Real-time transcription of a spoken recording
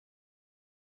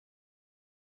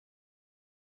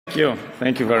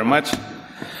Thank you very much.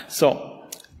 So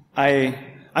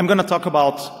I'm going to talk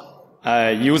about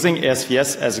using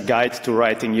ASVS as a guide to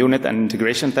writing unit and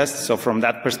integration tests. So from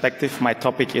that perspective, my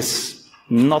topic is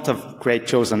not a great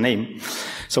chosen name.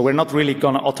 So we're not really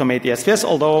going to automate ASVS,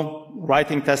 although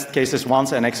writing test cases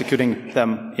once and executing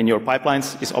them in your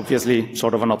pipelines is obviously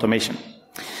sort of an automation.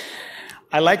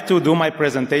 I like to do my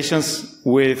presentations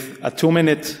with a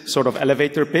 2-minute sort of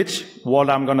elevator pitch, what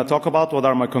I'm going to talk about, what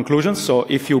are my conclusions. So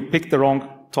if you pick the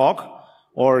wrong talk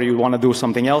or you want to do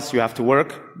something else, you have to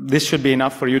work. This should be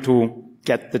enough for you to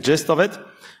get the gist of it.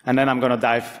 And then I'm going to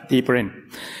dive deeper in.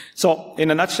 So in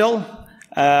a nutshell,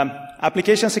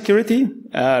 application security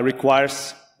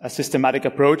requires a systematic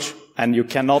approach, and you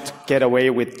cannot get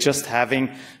away with just having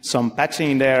some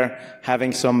patching in there,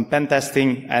 having some pen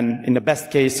testing, and in the best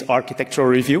case, architectural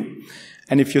review.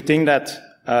 And if you think that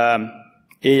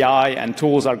AI and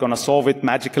tools are going to solve it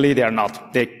magically, they are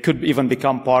not. They could even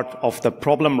become part of the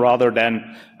problem rather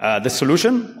than the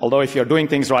solution. Although if you're doing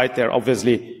things right, they're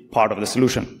obviously part of the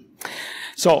solution.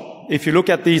 So if you look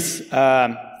at these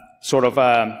sort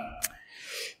of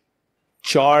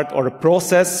chart or a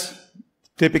process,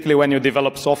 typically, when you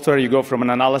develop software, you go from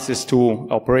an analysis to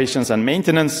operations and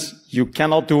maintenance. You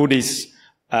cannot do these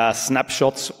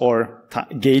snapshots or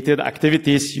gated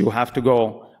activities. You have to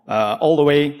go all the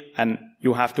way, and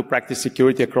you have to practice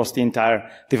security across the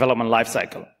entire development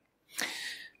lifecycle.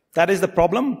 That is the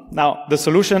problem. Now, the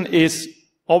solution is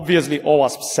obviously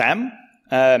OWASP SAM.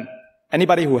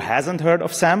 Anybody who hasn't heard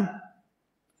of SAM?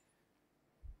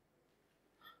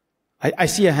 I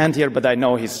see a hand here, but I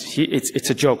know it's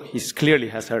a joke. He clearly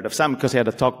has heard of SAM because he had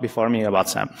a talk before me about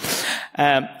SAM.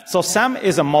 So SAM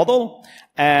is a model,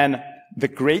 and the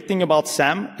great thing about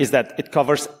SAM is that it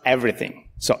covers everything.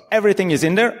 So everything is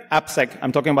in there. AppSec,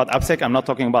 I'm talking about AppSec. I'm not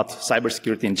talking about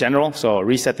cybersecurity in general. So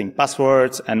resetting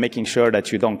passwords and making sure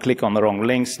that you don't click on the wrong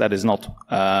links. That is not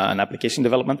an application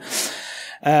development.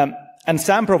 And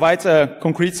SAM provides a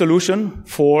concrete solution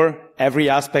for every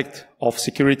aspect of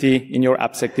security in your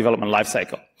AppSec development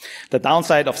lifecycle. The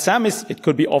downside of SAM is it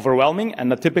could be overwhelming,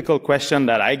 and the typical question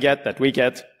that I get, that we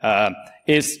get,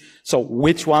 is, so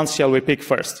which ones shall we pick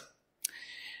first?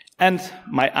 And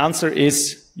my answer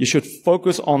is, you should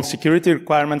focus on security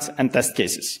requirements and test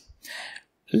cases.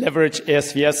 Leverage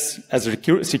ASVS as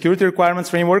a security requirements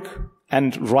framework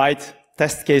and write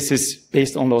test cases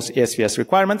based on those ASVS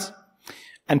requirements,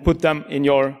 and put them in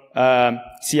your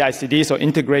CI/CD, so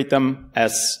integrate them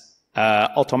as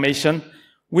automation,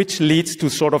 which leads to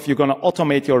sort of, you're going to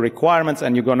automate your requirements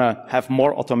and you're going to have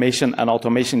more automation, and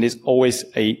automation is always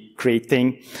a great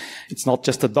thing. It's not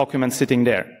just a document sitting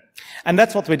there. And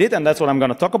that's what we did, and that's what I'm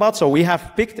going to talk about. So we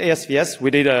have picked ASVS.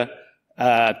 We did a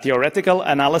theoretical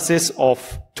analysis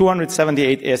of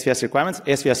 278 ASVS requirements,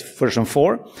 ASVS version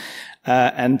 4,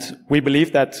 and we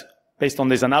believe that based on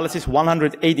this analysis,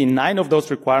 189 of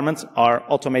those requirements are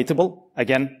automatable,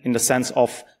 again, in the sense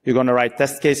of you're going to write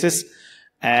test cases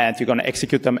and you're going to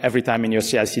execute them every time in your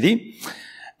CI/CD.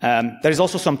 There is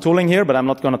also some tooling here, but I'm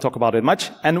not going to talk about it much.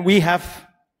 And we have,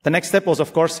 the next step was,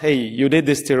 of course, hey, you did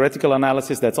this theoretical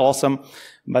analysis, that's awesome,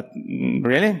 but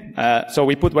really? So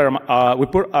we put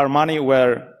our money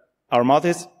where our mouth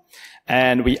is,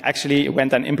 and we actually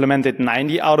went and implemented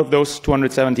 90 out of those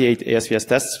 278 ASVS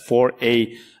tests for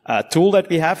a tool that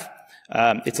we have.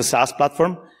 It's a SaaS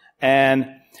platform, and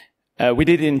we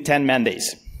did it in 10 man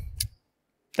days.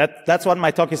 That's what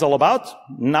my talk is all about.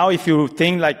 Now, if you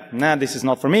think like, nah, this is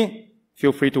not for me,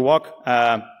 feel free to walk.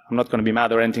 I'm not going to be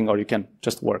mad or anything, or you can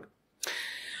just work.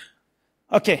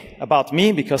 Okay, about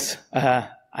me, because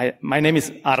my name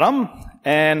is Aram,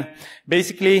 and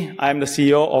basically I'm the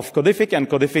CEO of Codific, and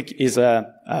Codific is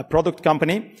a product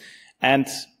company, and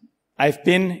I've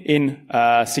been in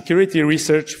security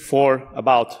research for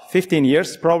about 15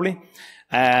 years, probably,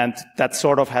 and that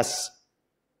sort of has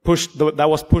that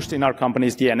was pushed in our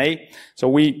company's DNA. So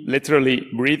we literally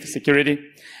breathe security,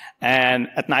 and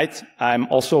at night I'm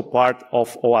also part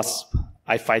of OWASP.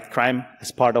 I fight crime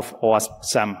as part of OWASP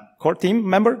SAM core team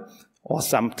member, OWASP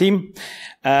SAM team,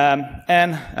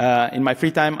 and in my free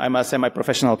time I'm a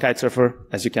semi-professional kite surfer,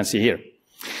 as you can see here.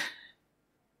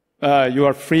 You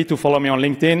are free to follow me on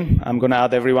LinkedIn. I'm going to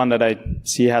add everyone that I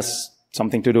see has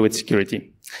something to do with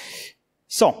security.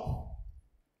 So,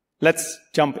 let's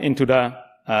jump into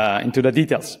the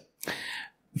details.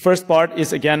 The first part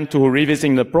is, again, to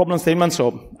revisiting the problem statement.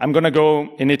 So, I'm going to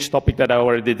go in each topic that I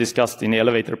already discussed in the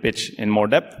elevator pitch in more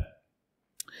depth.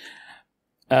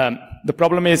 The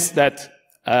problem is that,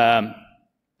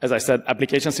 as I said,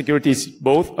 application security is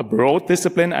both a broad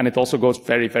discipline, and it also goes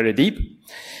very, very deep.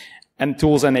 And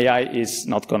tools and AI is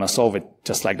not going to solve it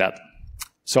just like that.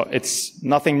 So it's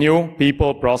nothing new,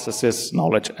 people, processes,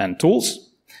 knowledge, and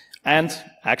tools. And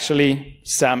actually,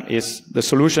 SAM is the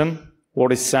solution.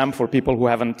 What is SAM for people who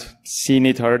haven't seen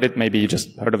it, heard it? Maybe you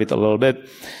just heard of it a little bit.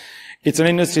 It's an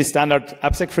industry standard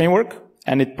AppSec framework,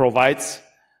 and it provides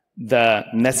the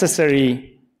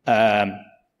necessary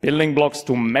building blocks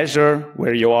to measure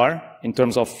where you are in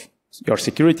terms of your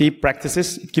security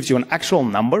practices. It gives you an actual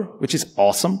number, which is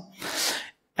awesome.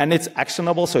 And it's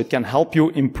actionable, so it can help you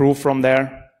improve from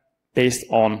there based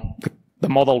on the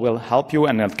model will help you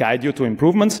and it'll guide you to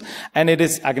improvements. And it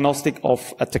is agnostic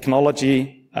of a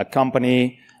technology, a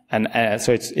company, and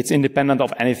so it's independent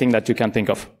of anything that you can think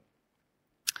of.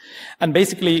 And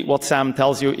basically what SAM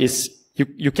tells you is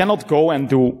you cannot go and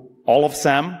do all of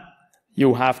SAM.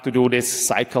 You have to do this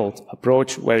cycled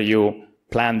approach where you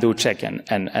plan, do, check,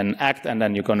 and act, and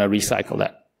then you're going to recycle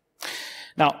that.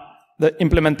 Now, the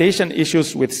implementation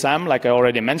issues with SAM, like I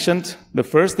already mentioned, the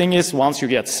first thing is once you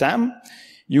get SAM,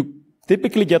 you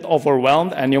typically get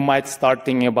overwhelmed and you might start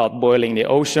thinking about boiling the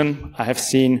ocean. I have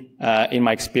seen in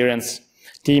my experience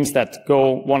teams that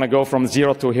want to go from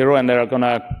 0 to hero, and they're going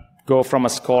to go from a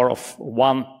score of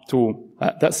 1 to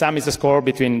SAM is a score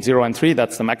between 0 and 3.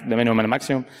 That's the minimum and the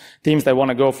maximum. Teams that want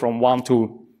to go from 1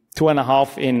 to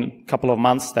 2.5 in a couple of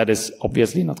months, that is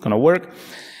obviously not going to work.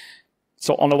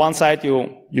 So on the one side,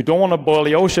 you don't want to boil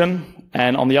the ocean,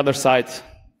 and on the other side,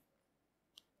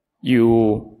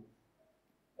 you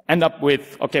end up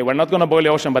with, okay, we're not going to boil the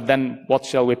ocean, but then what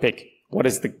shall we pick? What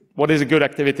is a good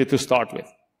activity to start with?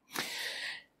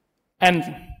 And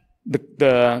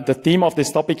the theme of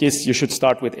this topic is you should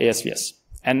start with ASVS.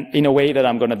 And in a way that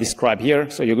I'm going to describe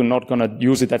here, so you're not going to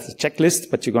use it as a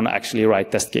checklist, but you're going to actually write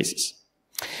test cases.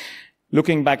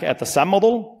 Looking back at the SAM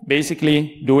model,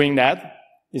 basically doing that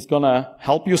is going to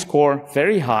help you score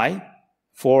very high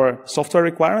for software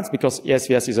requirements, because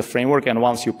ASVS is a framework, and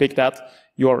once you pick that,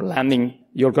 you're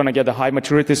going to get a high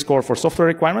maturity score for software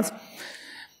requirements.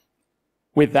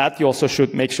 With that, you also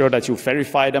should make sure that you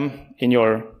verify them in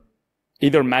your,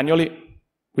 either manually,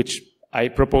 which I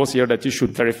propose here that you should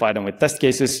verify them with test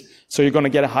cases. So you're going to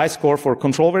get a high score for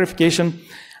control verification.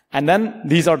 And then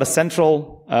these are the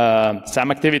central SAM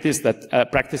activities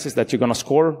practices that you're going to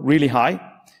score really high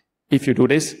if you do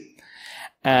this.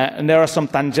 And there are some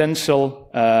tangential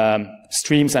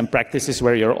streams and practices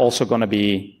where you're also going to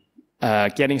be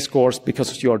getting scores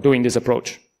because you are doing this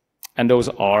approach. And those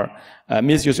are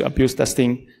misuse abuse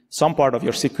testing, some part of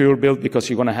your secure build, because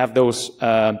you're going to have those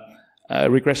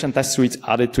regression test suites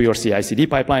added to your CI/CD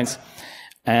pipelines,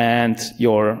 and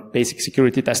your basic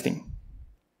security testing.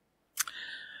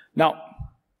 Now,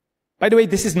 by the way,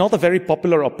 this is not a very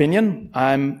popular opinion.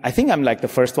 I think I'm like the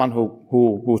first one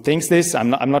who thinks this. I'm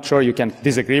not sure. You can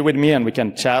disagree with me and we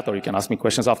can chat, or you can ask me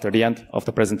questions after the end of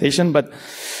the presentation, but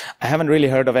I haven't really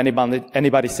heard of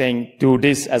anybody saying do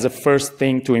this as a first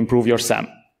thing to improve your SAM.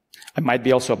 I might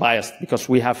be also biased because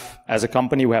we have, as a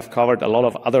company, we have covered a lot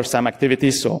of other SAM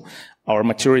activities, so our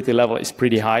maturity level is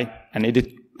pretty high, and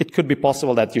it could be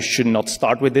possible that you should not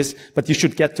start with this, but you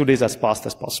should get to this as fast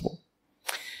as possible.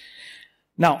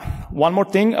 Now, one more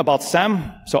thing about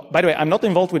SAM. So, by the way, I'm not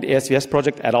involved with the ASVS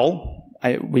project at all.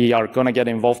 We are going to get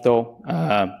involved, though,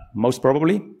 most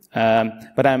probably.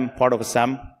 But I'm part of a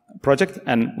SAM project,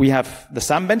 and we have the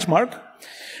SAM benchmark,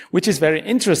 which is very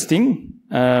interesting.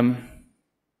 Yeah,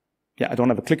 I don't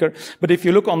have a clicker. But if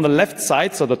you look on the left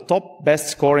side, so the top best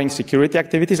scoring security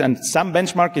activities, and SAM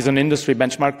benchmark is an industry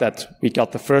benchmark that we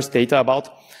got the first data about.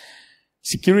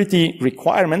 Security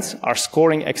requirements are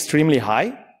scoring extremely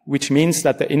high, which means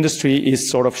that the industry is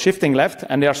sort of shifting left,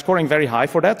 and they are scoring very high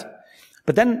for that.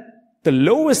 But then the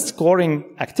lowest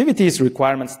scoring activity is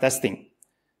requirements testing.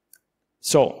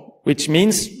 So, which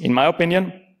means, in my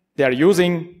opinion, they are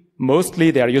using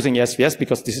ASVS,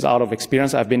 because this is out of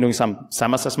experience. I've been doing some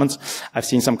SAM assessments. I've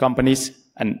seen some companies,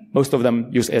 and most of them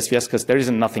use ASVS because there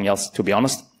isn't nothing else, to be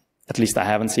honest. At least I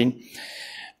haven't seen.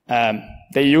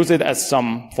 They use it as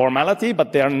some formality,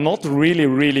 but they are not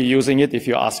really using it, if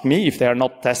you ask me, if they are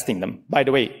not testing them. By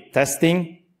the way,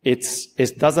 testing, it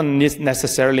doesn't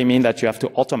necessarily mean that you have to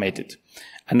automate it.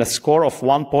 And a score of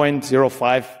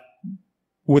 1.05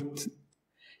 would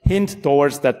hint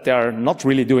towards that they are not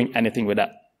really doing anything with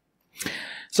that.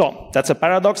 So that's a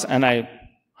paradox, and I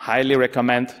highly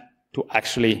recommend to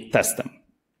actually test them.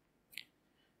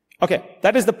 Okay,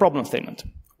 that is the problem statement.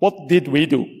 What did we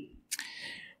do?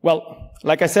 Well,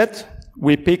 like I said,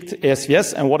 we picked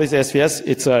ASVS, and what is ASVS?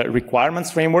 It's a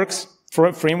requirements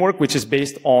framework which is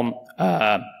based on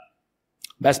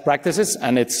best practices,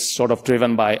 and it's sort of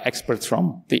driven by experts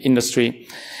from the industry.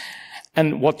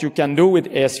 And what you can do with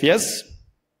ASVS,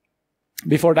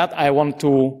 before that I want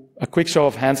to a quick show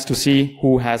of hands to see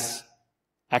who has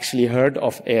actually heard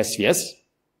of ASVS.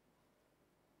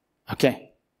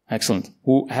 Okay, excellent.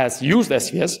 Who has used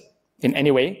ASVS in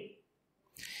any way?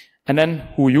 And then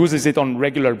who uses it on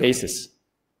regular basis?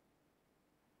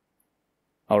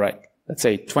 All right, let's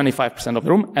say 25% of the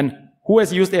room. And who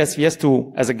has used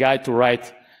ASVS as a guide to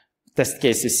write test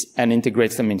cases and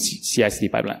integrates them in CI/CD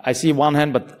pipeline? I see one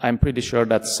hand, but I'm pretty sure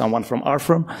that's someone from our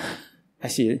firm. I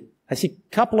see a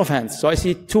couple of hands. So I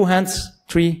see 2 hands,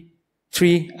 three,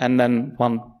 and then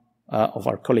one of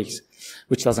our colleagues,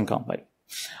 which doesn't count.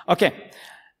 Okay.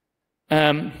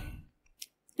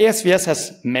 ASVS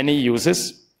has many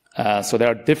uses. So there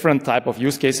are different type of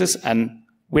use cases, and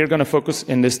we're going to focus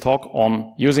in this talk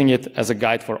on using it as a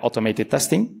guide for automated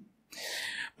testing.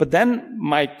 But then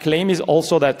my claim is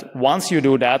also that once you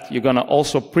do that, you're going to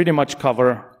also pretty much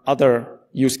cover other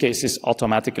use cases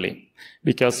automatically.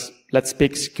 Because let's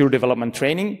pick secure development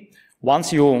training.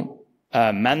 Once you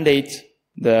mandate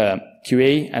the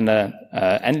QA and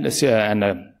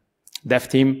the dev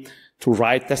team to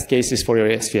write test cases for your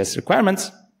ASVS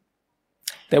requirements,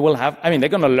 they will have, they're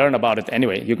going to learn about it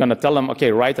anyway. You're going to tell them,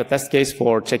 okay, write a test case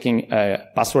for checking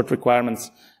password requirements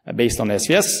based on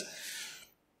ASVS.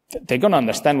 They're going to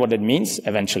understand what it means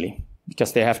eventually,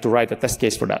 because they have to write a test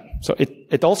case for that. So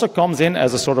it also comes in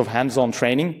as a sort of hands-on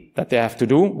training that they have to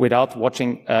do without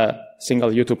watching a single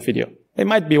YouTube video. They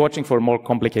might be watching for more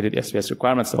complicated ASVS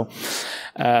requirements though.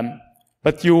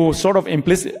 But you sort of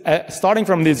starting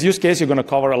from this use case, you're going to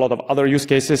cover a lot of other use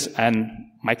cases. And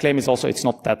my claim is also it's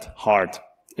not that hard.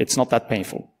 It's not that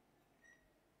painful.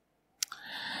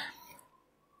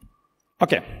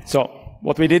 Okay, so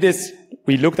what we did is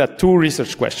we looked at 2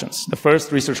 research questions. The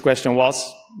first research question was,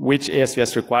 which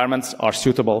ASVS requirements are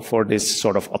suitable for this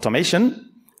sort of automation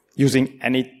using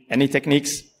any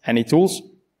techniques, any tools?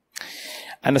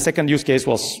 And the second use case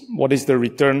was, what is the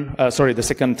return, the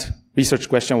second research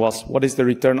question was, what is the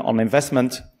return on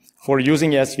investment for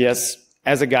using ASVS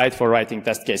as a guide for writing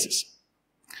test cases?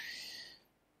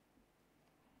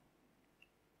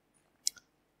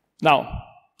 Now,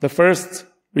 the first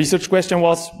research question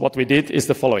was, what we did is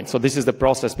the following. So this is the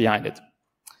process behind it.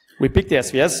 We picked the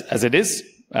ASVS as it is.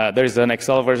 There is an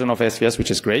Excel version of ASVS,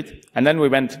 which is great. And then we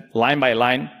went line by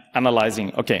line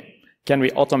analyzing, okay, can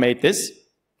we automate this?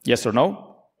 Yes or no?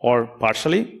 Or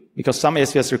partially? Because some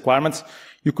ASVS requirements,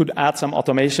 you could add some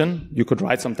automation, you could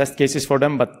write some test cases for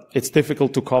them, but it's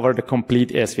difficult to cover the complete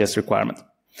ASVS requirement.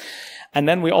 And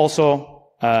then we also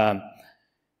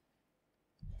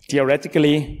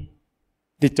theoretically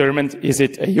determined, is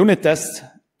it a unit test?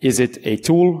 Is it a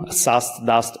tool, a SAST,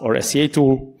 DAST, or SCA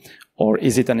tool? Or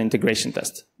is it an integration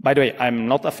test? By the way, I'm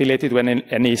not affiliated with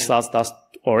any SAST, DAST,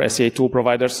 or SCA tool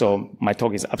provider, so my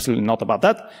talk is absolutely not about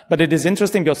that. But it is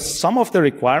interesting because some of the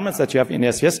requirements that you have in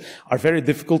ASVS are very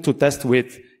difficult to test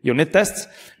with unit tests,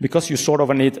 because you sort of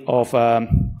need of,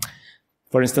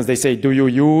 for instance, they say, do you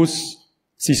use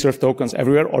CSRF tokens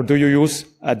everywhere, or do you use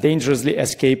a dangerously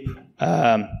escape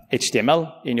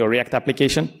HTML in your React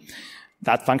application?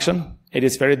 That function, it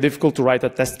is very difficult to write a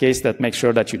test case that makes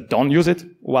sure that you don't use it,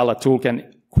 while a tool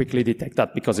can quickly detect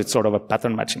that because it's sort of a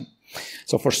pattern matching.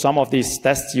 So for some of these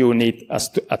tests, you need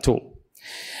a tool.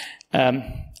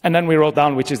 And then we wrote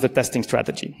down which is the testing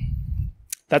strategy.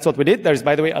 That's what we did. There's,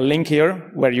 by the way, a link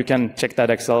here where you can check that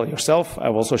Excel yourself.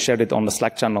 I've also shared it on the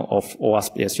Slack channel of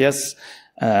OWASP ASVS.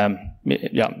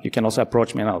 You can also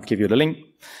approach me and I'll give you the link.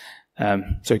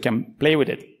 So you can play with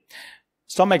it.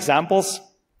 Some examples.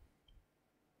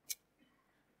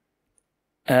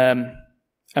 And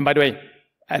by the way,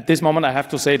 at this moment, I have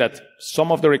to say that some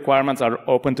of the requirements are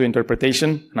open to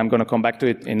interpretation, and I'm going to come back to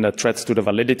it in the threats to the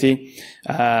validity,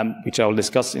 which I will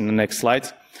discuss in the next slide.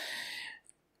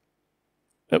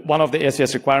 One of the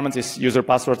ASVS requirements is user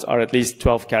passwords are at least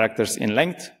 12 characters in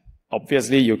length.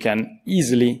 Obviously, you can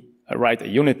easily write a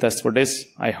unit test for this.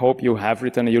 I hope you have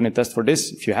written a unit test for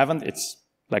this. If you haven't, it's,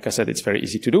 like I said, it's very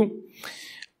easy to do.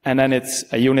 And then it's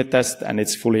a unit test, and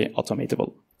it's fully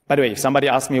automatable. By the way, if somebody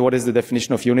asks me what is the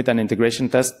definition of unit and integration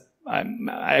test,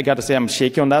 I got to say I'm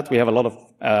shaky on that. We have a lot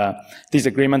of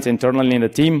disagreements internally in the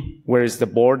team. Where is the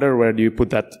border? Where do you put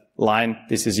that line?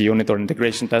 This is a unit or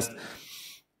integration test.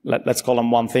 Let's call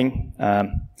them one thing.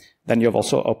 Then you have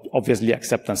also obviously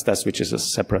acceptance test, which is a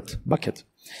separate bucket.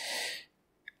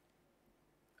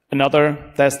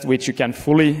 Another test which you can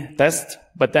fully test,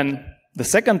 but then the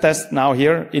second test now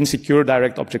here, insecure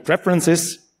direct object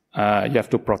references, you have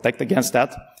to protect against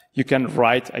that. You can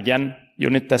write, again,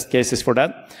 unit test cases for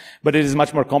that. But it is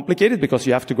much more complicated because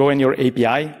you have to go in your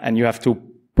API and you have to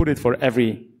put it for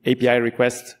every API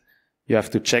request. You have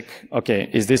to check, okay,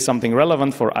 is this something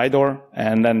relevant for IDOR?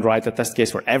 And then write a test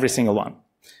case for every single one,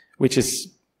 which is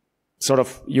sort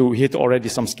of, you hit already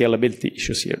some scalability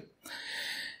issues here.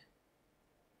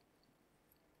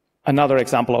 Another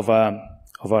example of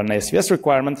an ASVS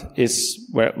requirement is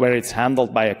where it's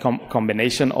handled by a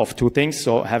combination of two things.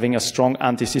 So having a strong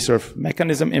anti-CSRF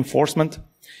mechanism enforcement,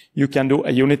 you can do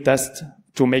a unit test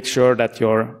to make sure that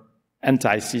your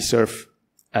anti-CSRF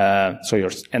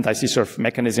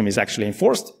mechanism is actually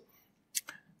enforced.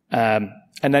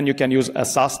 And then you can use a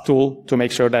SAS tool to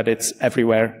make sure that it's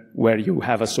everywhere where you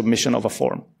have a submission of a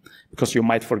form, because you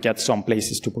might forget some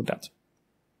places to put that.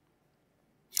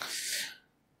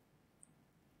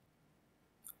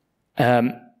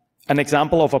 An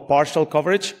example of a partial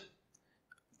coverage.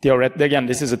 Again,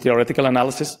 this is a theoretical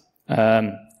analysis.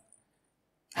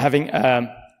 Having a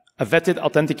vetted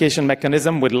authentication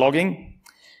mechanism with logging,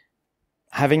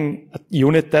 having a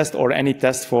unit test or any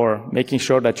test for making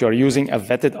sure that you're using a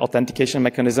vetted authentication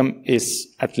mechanism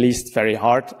is at least very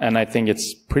hard. And I think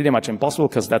it's pretty much impossible,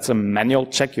 because that's a manual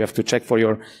check. You have to check for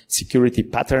your security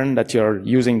pattern, that you're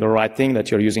using the right thing,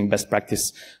 that you're using best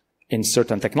practice in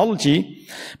certain technology.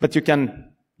 But you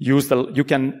can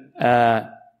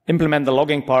implement the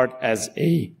logging part as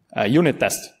a unit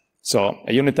test. So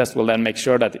a unit test will then make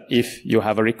sure that if you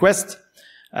have a request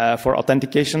for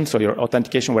authentication, so your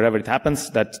authentication wherever it happens,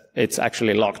 that it's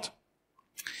actually logged.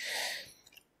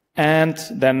 And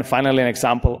then finally, an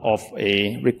example of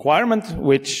a requirement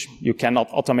which you cannot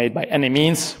automate by any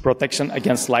means: protection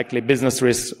against likely business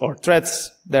risks or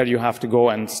threats. There you have to go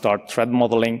and start threat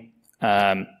modeling.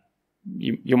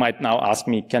 You might now ask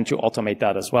me, can't you automate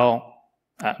that as well?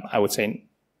 I would say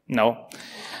no.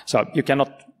 So you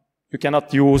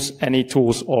cannot use any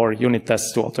tools or unit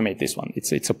tests to automate this one.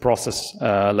 It's a process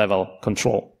level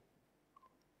control.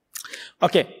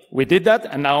 Okay, we did that,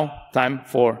 and now time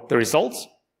for the results.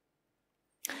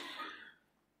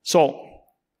 So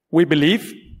we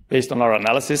believe, based on our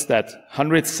analysis, that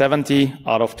 170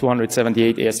 out of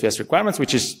 278 ASVS requirements,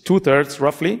 which is 2/3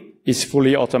 roughly, is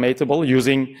fully automatable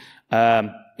using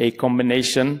a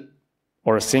combination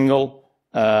or a single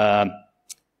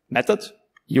method,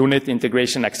 unit,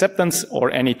 integration, acceptance,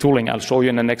 or any tooling. I'll show you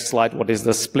in the next slide what is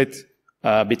the split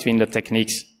between the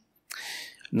techniques.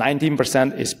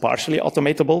 19% is partially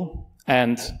automatable,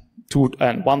 and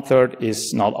 1/3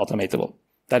 is not automatable.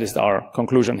 That is our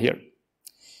conclusion here.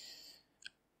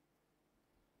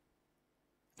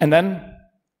 And then,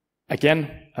 again,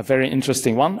 a very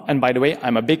interesting one. And by the way,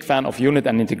 I'm a big fan of unit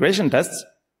and integration tests.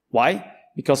 Why?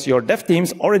 Because your dev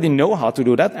teams already know how to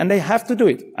do that, and they have to do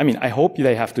it. I mean, I hope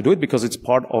they have to do it, because it's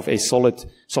part of a solid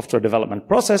software development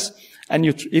process. And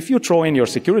if you throw in your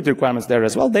security requirements there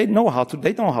as well, they know how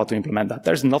to implement that.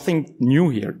 There's nothing new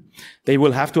here. They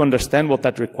will have to understand what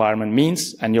that requirement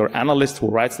means, and your analyst who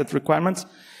writes that requirement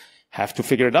have to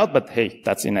figure it out. But hey,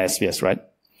 that's in ASVS, right?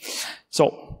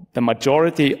 So the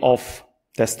majority of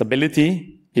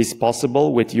testability is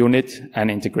possible with unit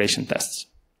and integration tests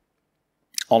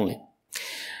only.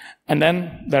 And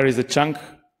then there is a chunk,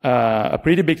 a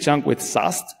pretty big chunk with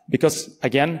SAST, because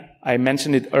again, I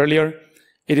mentioned it earlier,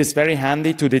 it is very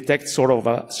handy to detect sort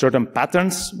of certain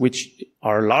patterns which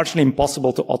are largely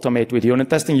impossible to automate with unit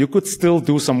testing. You could still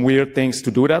do some weird things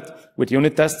to do that with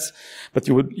unit tests, but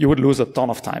you would lose a ton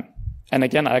of time. And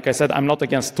again, like I said, I'm not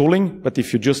against tooling, but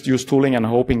if you just use tooling and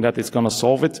hoping that it's going to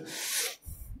solve it,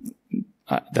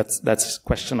 that's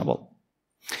questionable.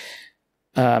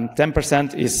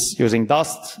 10% is using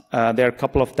Dust. There are a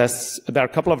couple of tests. There are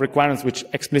a couple of requirements which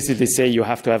explicitly say you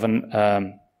have to have an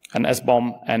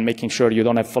SBOM and making sure you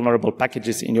don't have vulnerable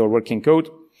packages in your working code.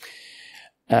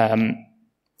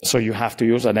 So you have to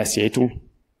use an SCA tool.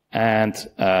 And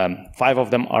 5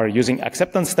 of them are using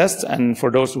acceptance tests. And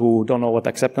for those who don't know what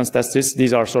acceptance test is,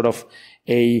 these are sort of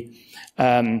a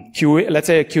QA, let's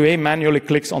say a QA manually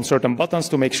clicks on certain buttons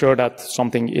to make sure that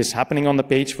something is happening on the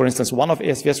page. For instance, one of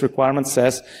ASVS requirements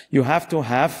says you have to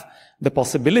have the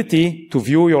possibility to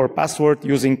view your password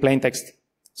using plain text.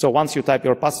 So once you type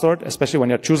your password, especially when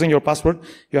you're choosing your password,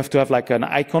 you have to have like an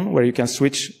icon where you can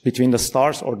switch between the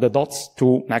stars or the dots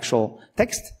to an actual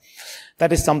text.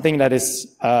 That is something that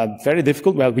is very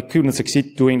difficult. Well, we couldn't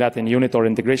succeed doing that in unit or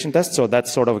integration tests, so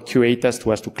that's sort of a QA test who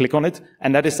has to click on it,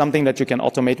 and that is something that you can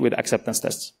automate with acceptance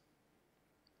tests.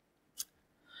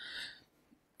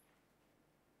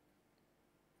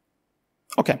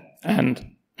 Okay,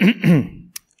 and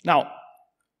now,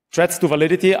 threats to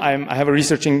validity. I have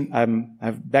I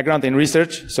have background in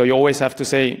research, so you always have to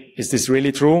say, is this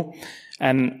really true?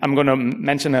 And I'm going to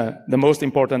mention the most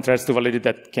important threats to validity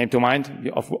that came to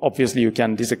mind. Obviously, you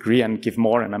can disagree and give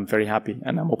more, and I'm very happy,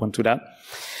 and I'm open to that.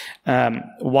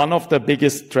 One of the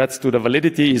biggest threats to the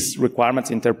validity is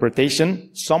requirements interpretation.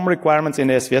 Some requirements in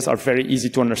ASVS are very easy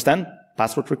to understand,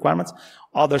 password requirements.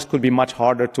 Others could be much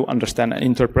harder to understand and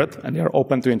interpret, and they are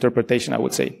open to interpretation, I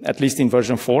would say, at least in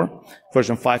version 4.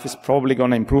 Version 5 is probably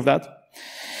going to improve that.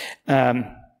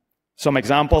 Some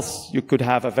examples, you could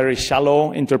have a very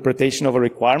shallow interpretation of a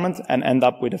requirement and end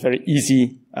up with a very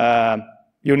easy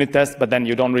unit test, but then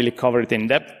you don't really cover it in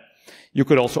depth. You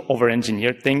could also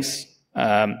over-engineer things,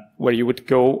 where you would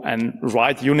go and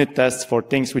write unit tests for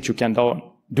things which you can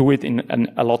do it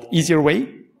in a lot easier way.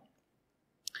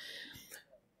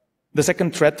 The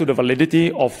second threat to the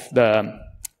validity of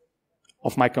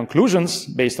my conclusions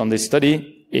based on this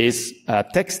study is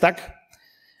tech stack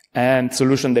and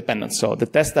solution dependence. So the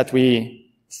test that when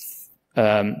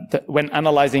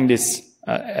analyzing this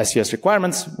SVS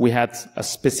requirements, we had a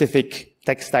specific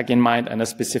tech stack in mind and a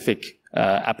specific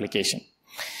application.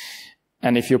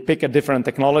 And if you pick a different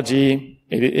technology,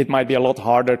 it might be a lot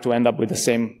harder to end up with the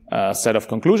same set of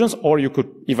conclusions, or you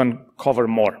could even cover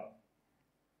more.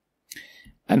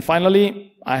 And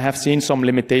finally, I have seen some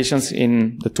limitations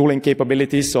in the tooling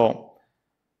capabilities. So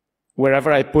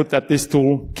wherever I put that this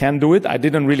tool can do it, I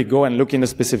didn't really go and look in a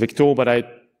specific tool, but I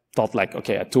thought like,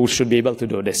 okay, a tool should be able to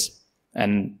do this.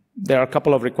 And there are a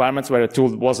couple of requirements where a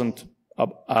tool wasn't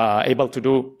able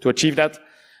to achieve that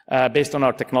based on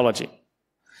our technology.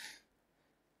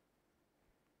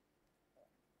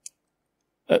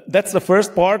 That's the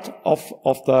first part of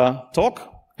the talk.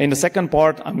 In the second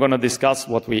part, I'm going to discuss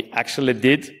what we actually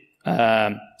did.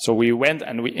 So we went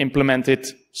and we implemented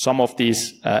some of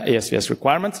these ASVS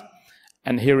requirements.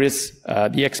 And here is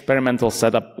the experimental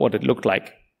setup, what it looked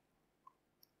like.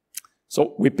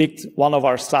 So we picked one of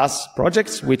our SaaS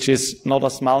projects, which is not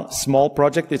a small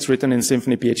project. It's written in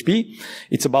Symfony PHP.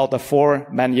 It's about a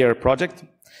 4-man-year project.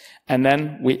 And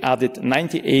then we added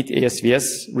 98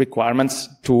 ASVS requirements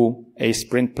to a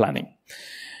sprint planning,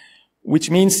 which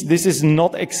means this is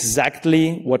not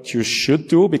exactly what you should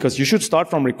do, because you should start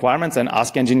from requirements and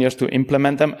ask engineers to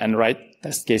implement them and write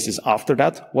test cases after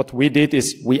that. What we did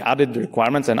is we added the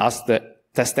requirements and asked the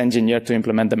test engineer to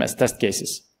implement them as test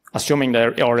cases, assuming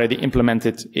they're already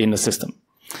implemented in the system.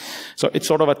 So it's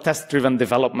sort of a test-driven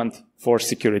development for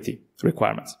security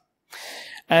requirements.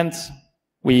 And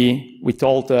we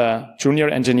told the junior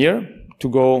engineer to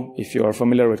go, if you are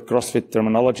familiar with CrossFit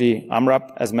terminology,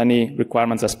 AMRAP, as many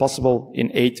requirements as possible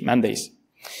in 8 man days.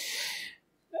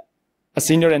 A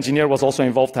senior engineer was also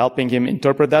involved helping him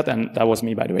interpret that, and that was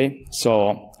me, by the way.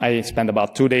 So I spent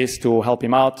about 2 days to help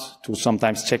him out, to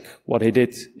sometimes check what he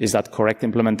did. Is that correct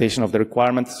implementation of the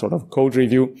requirement, sort of code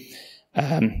review,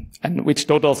 and which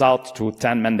totals out to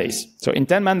 10 man days. So in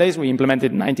 10 man days, we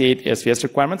implemented 98 ASVS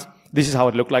requirements. This is how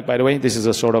it looked like, by the way. This is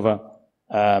a sort of a,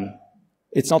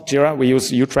 it's not Jira. We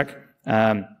use U-Track,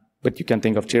 but you can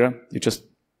think of Jira. You just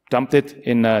dumped it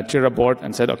in a Jira board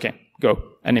and said, okay, go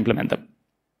and implement them.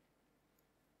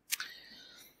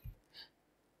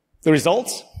 The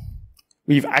results,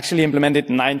 we've actually implemented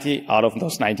 90 out of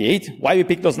those 98. Why we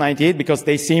picked those 98? Because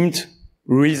they seemed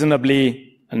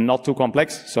reasonably and not too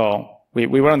complex. So we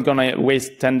weren't going to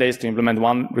waste 10 days to implement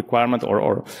one requirement,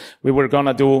 or we were going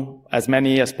to do as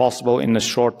many as possible in a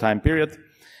short time period.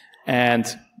 And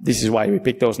this is why we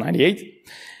picked those 98.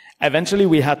 Eventually,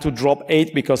 we had to drop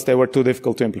 8 because they were too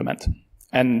difficult to implement,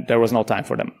 and there was no time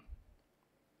for them.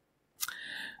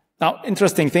 Now,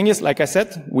 interesting thing is, like I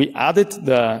said, we added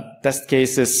the test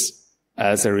cases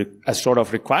as sort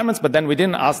of requirements, but then we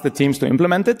didn't ask the teams to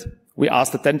implement it. We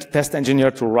asked the test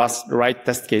engineer to write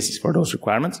test cases for those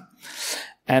requirements.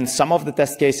 And some of the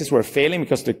test cases were failing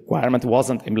because the requirement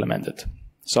wasn't implemented.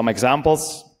 Some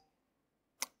examples,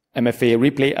 MFA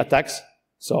replay attacks.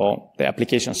 So the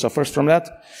application suffers from that.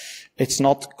 It's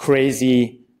not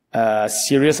crazy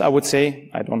serious, I would say.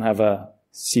 I don't have a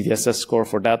CVSS score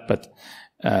for that, but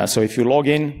so if you log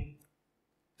in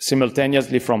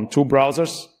simultaneously from 2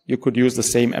 browsers, you could use the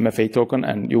same MFA token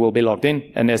and you will be logged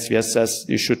in. And SVS says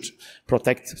you should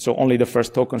protect, so only the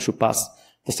first token should pass.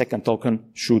 The second token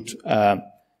should,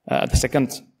 the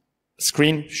second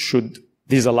screen should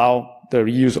disallow the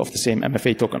reuse of the same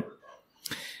MFA token.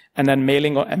 And then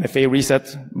mailing or MFA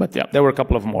reset, but yeah, there were a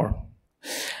couple of more.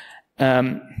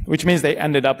 Which means they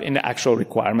ended up in the actual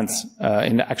requirements,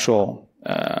 in the actual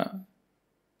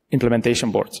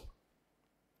implementation boards.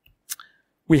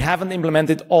 We haven't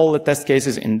implemented all the test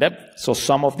cases in depth, so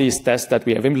some of these tests that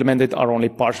we have implemented are only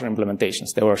partial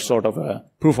implementations. They were sort of a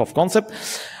proof of concept.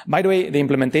 By the way, the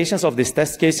implementations of these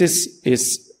test cases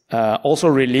is also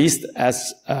released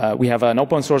as we have an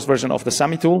open source version of the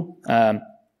SAMI tool,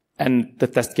 and the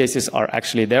test cases are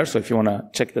actually there. So if you want to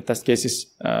check the test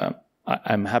cases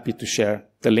I'm happy to share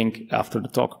the link after the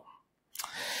talk.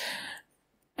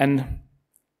 And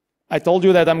I told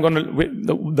you that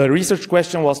the research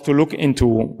question was to look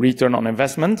into return on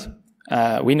investment.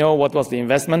 We know what was the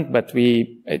investment, but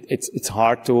it's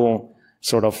hard to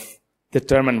sort of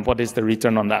determine what is the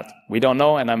return on that. We don't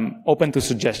know, and I'm open to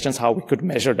suggestions how we could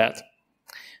measure that.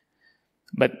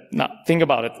 But now, think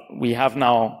about it. We have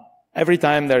now, every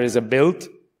time there is a build,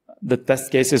 the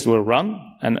test cases will run,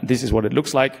 and this is what it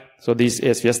looks like. So these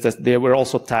ASVS tests, they were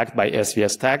also tagged by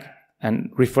ASVS tag and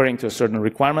referring to a certain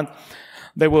requirement.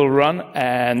 They will run,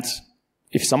 and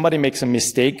if somebody makes a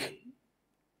mistake,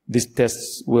 these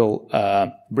tests will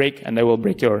break, and they will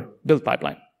break your build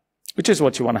pipeline, which is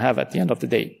what you want to have at the end of the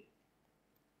day.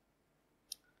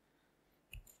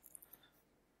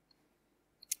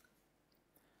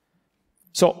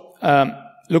 So,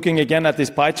 looking again at this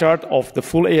pie chart of the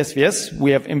full ASVS,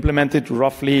 we have implemented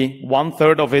roughly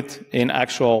 1/3 of it in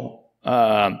actual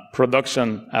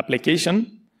production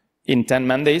application in 10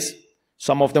 man days.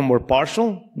 Some of them were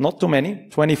partial, not too many,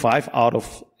 25 out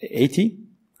of 80.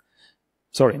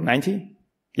 Sorry, 90?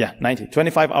 Yeah, 90.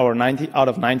 25 out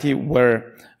of 90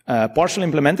 were partially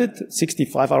implemented.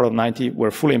 65 out of 90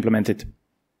 were fully implemented.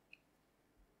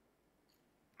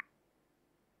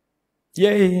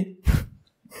 Yay!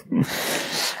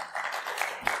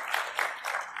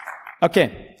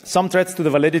 Okay, some threats to the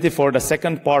validity for the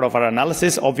second part of our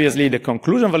analysis. Obviously, the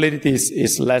conclusion validity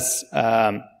is less.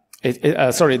 Some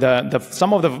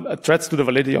of the threats to the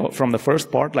validity from the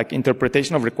first part, like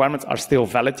interpretation of requirements, are still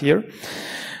valid here.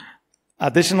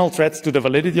 Additional threats to the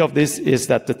validity of this is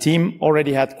that the team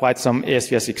already had quite some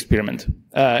ASVS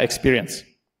experience.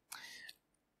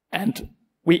 And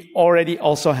we already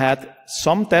also had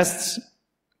some tests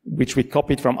which we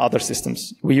copied from other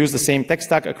systems. We use the same tech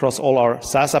stack across all our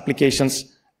SaaS applications,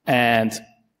 and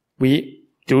we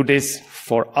do this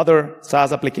for other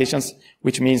SaaS applications,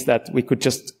 which means that we could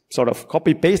just sort of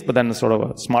copy-paste, but then sort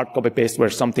of a smart copy-paste where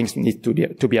some things need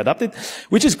to be adapted,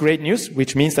 which is great news,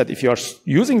 which means that if you are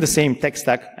using the same tech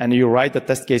stack and you write the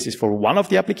test cases for one of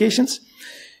the applications,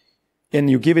 and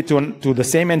you give it to the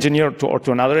same engineer or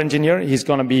to another engineer, he's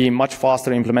going to be much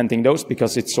faster implementing those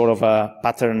because it's sort of a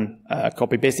pattern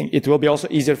copy-pasting. It will be also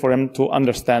easier for him to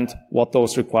understand what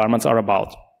those requirements are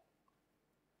about.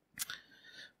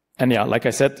 And yeah, like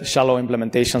I said, shallow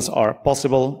implementations are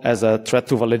possible as a threat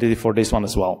to validity for this one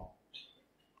as well.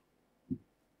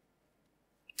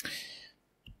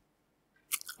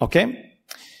 Okay.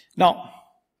 Now,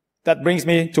 that brings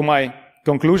me to my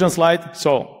conclusion slide.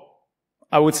 So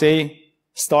I would say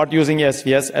start using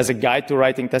ASVS as a guide to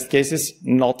writing test cases,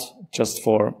 not just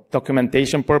for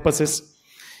documentation purposes.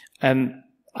 And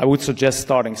I would suggest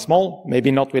starting small, maybe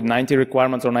not with 90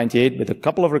 requirements or 98, but a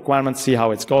couple of requirements, see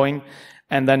how it's going.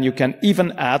 And then you can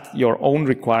even add your own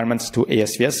requirements to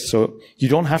ASVS. So you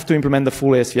don't have to implement the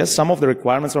full ASVS. Some of the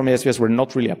requirements from ASVS were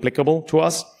not really applicable to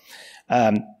us.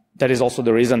 That is also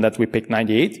the reason that we picked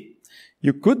 98.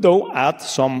 You could, though, add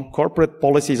some corporate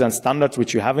policies and standards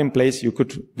which you have in place. You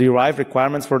could derive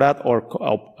requirements for that, or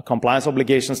compliance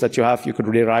obligations that you have. You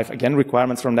could derive, again,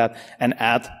 requirements from that and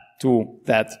add to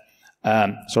that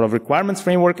sort of requirements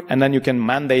framework, and then you can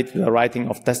mandate the writing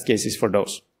of test cases for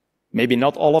those. Maybe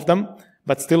not all of them,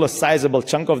 but still a sizable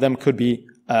chunk of them could be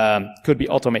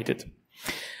automated.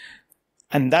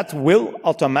 And that will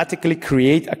automatically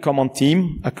create a common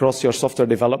theme across your software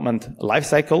development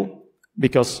lifecycle,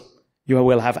 because you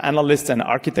will have analysts and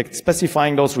architects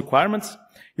specifying those requirements.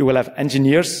 You will have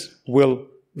engineers who will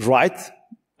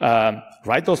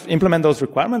implement those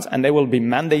requirements, and they will be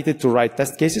mandated to write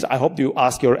test cases. I hope you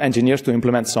ask your engineers to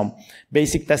implement some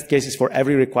basic test cases for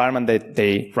every requirement that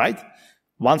they write.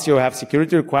 Once you have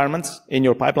security requirements in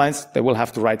your pipelines, they will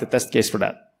have to write a test case for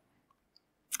that.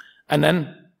 And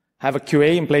then have a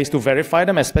QA in place to verify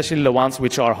them, especially the ones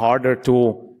which are harder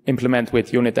to implement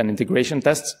with unit and integration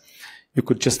tests. You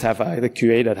could just have the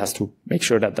QA that has to make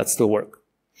sure that that still works.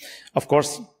 Of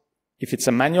course, if it's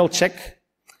a manual check,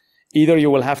 either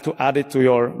you will have to add it to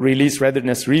your release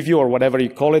readiness review or whatever you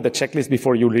call it, the checklist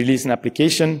before you release an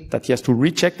application, that he has to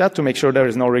recheck that to make sure there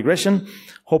is no regression.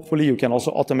 Hopefully, you can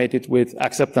also automate it with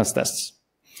acceptance tests,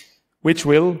 which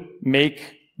will make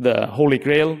the holy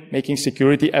grail, making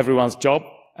security everyone's job,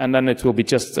 and then it will be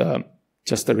just a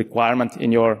requirement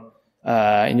in your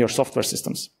software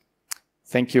systems.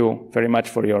 Thank you very much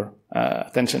for your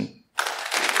attention.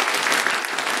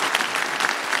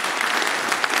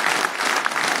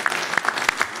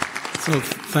 So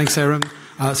thanks, Aram.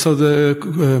 So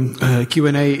the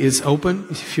Q&A is open.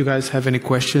 If you guys have any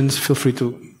questions, feel free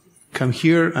to come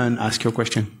here and ask your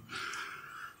question.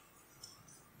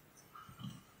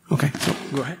 Okay, so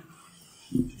go ahead.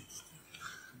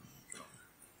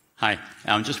 Hi.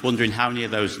 I'm just wondering how many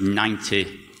of those 90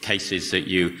 cases that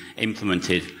you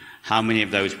implemented, how many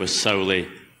of those were solely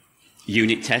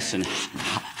unit tests and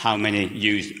how many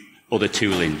used other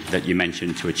tooling that you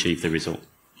mentioned to achieve the result?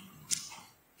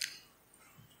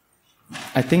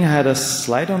 I think I had a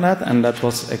slide on that, and that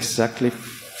was exactly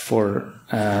for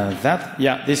that.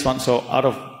 Yeah, this one. So out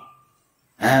of...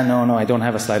 no, I don't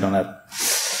have a slide on that.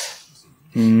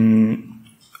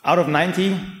 Out of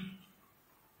 90...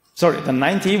 Sorry, the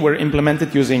 90 were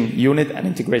implemented using unit and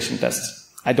integration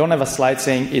tests. I don't have a slide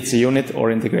saying it's a unit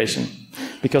or integration,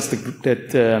 because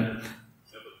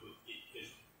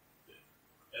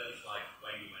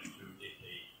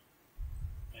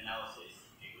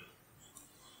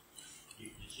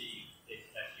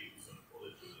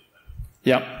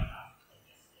yeah.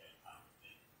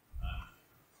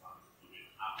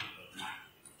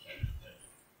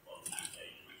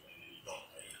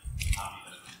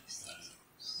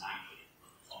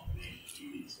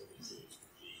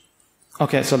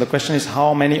 Okay, so the question is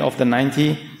how many of the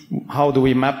 90, how do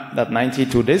we map that 90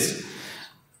 to this?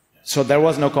 So there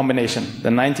was no combination.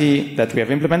 The 90 that we have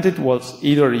implemented was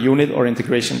either a unit or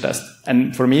integration test.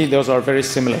 And for me, those are very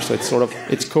similar. So it's sort of,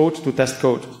 it's code to test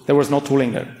code. There was no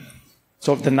tooling there.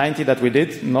 So of the 90 that we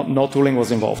did, no tooling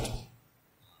was involved.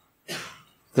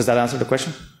 Does that answer the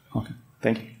question? Okay,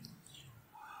 thank you.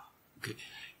 Okay.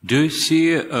 Do you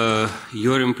see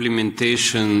your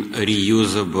implementation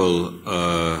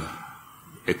reusable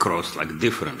across like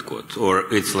different codes, or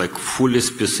it's like fully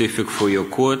specific for your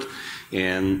code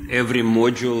and every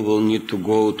module will need to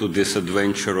go to this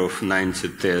adventure of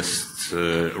 90 tests,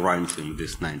 running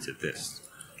this 90 tests?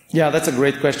 Yeah, that's a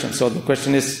great question. So the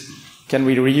question is, can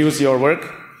we reuse your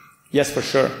work? Yes, for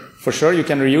sure. For sure you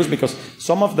can reuse, because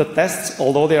some of the tests,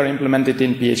 although they are implemented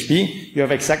in PHP, you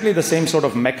have exactly the same sort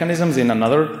of mechanisms in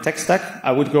another tech stack.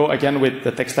 I would go again with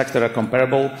the tech stacks that are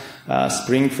comparable,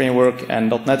 Spring Framework and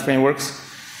 .NET frameworks.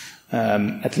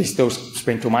 At least those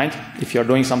spring to mind. If you're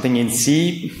doing something in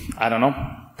C, I don't know,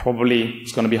 probably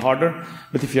it's going to be harder.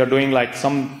 But if you're doing like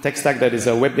some tech stack that is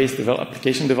a web-based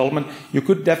application development, you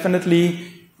could definitely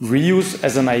reuse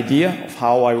as an idea of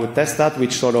how I would test that,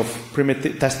 which sort of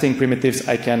testing primitives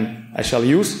I shall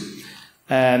use.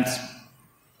 And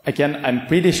again, I'm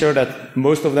pretty sure that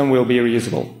most of them will be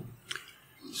reusable.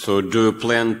 So do you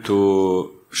plan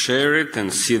to share it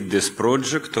and seed this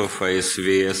project of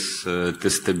ASVS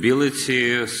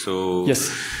testability? So yes.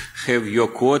 Have your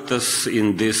quotas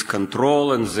in this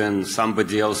control, and then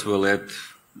somebody else will add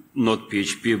not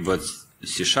PHP but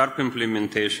C#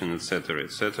 implementation, etc.,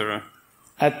 etc.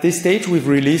 At this stage, we've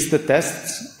released the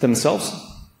tests themselves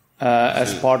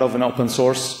as part of an open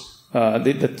source.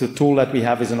 The tool that we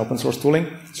have is an open source tooling,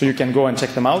 so you can go and check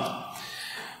them out.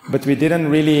 But we didn't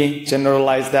really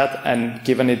generalize that and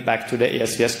given it back to the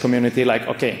ASVS community, like,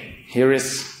 okay, here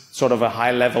is sort of a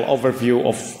high-level overview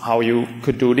of how you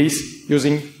could do this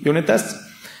using unit tests.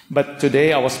 But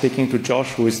today I was speaking to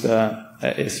Josh, who is the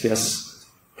ASVS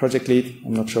project lead.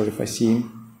 I'm not sure if I see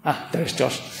him. There's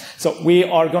Josh. So we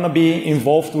are going to be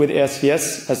involved with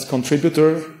ASVS as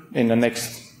contributor in the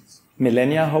next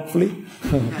millennia, hopefully.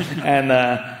 And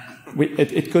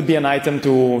it could be an item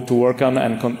to work on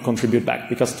and contribute back.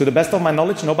 Because to the best of my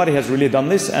knowledge, nobody has really done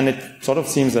this, and it sort of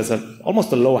seems as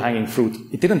almost a low-hanging fruit.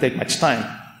 It didn't take much time.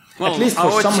 Well, at least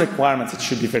for some requirements, it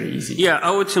should be very easy. Yeah,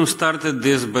 our team started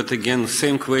this, but again,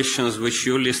 same questions which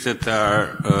you listed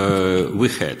are we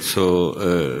had. So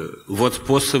what's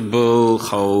possible,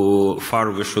 how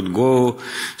far we should go.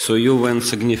 So you went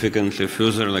significantly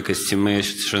further, like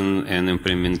estimation and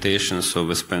implementation, so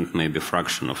we spent maybe a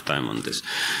fraction of time on this.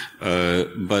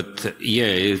 But yeah,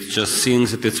 it's just seeing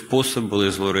that it's possible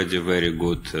is already very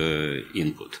good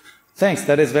input. Thanks,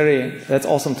 that's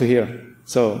awesome to hear.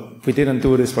 So we didn't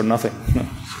do this for nothing.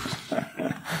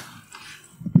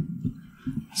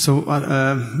 So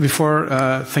before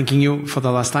thanking you for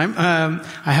the last time,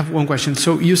 I have one question.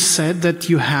 So you said that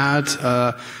you had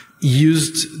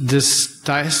used these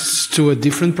tests to a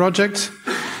different project.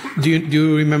 Do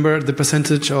you remember the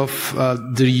percentage of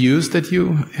the use that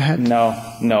you had? No.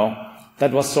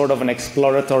 That was sort of an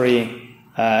exploratory.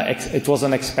 It was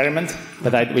an experiment,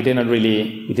 but we didn't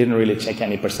really check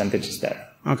any percentages there.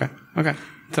 Okay.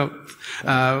 So,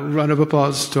 round of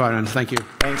applause to Aram. Thank you.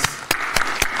 Thanks.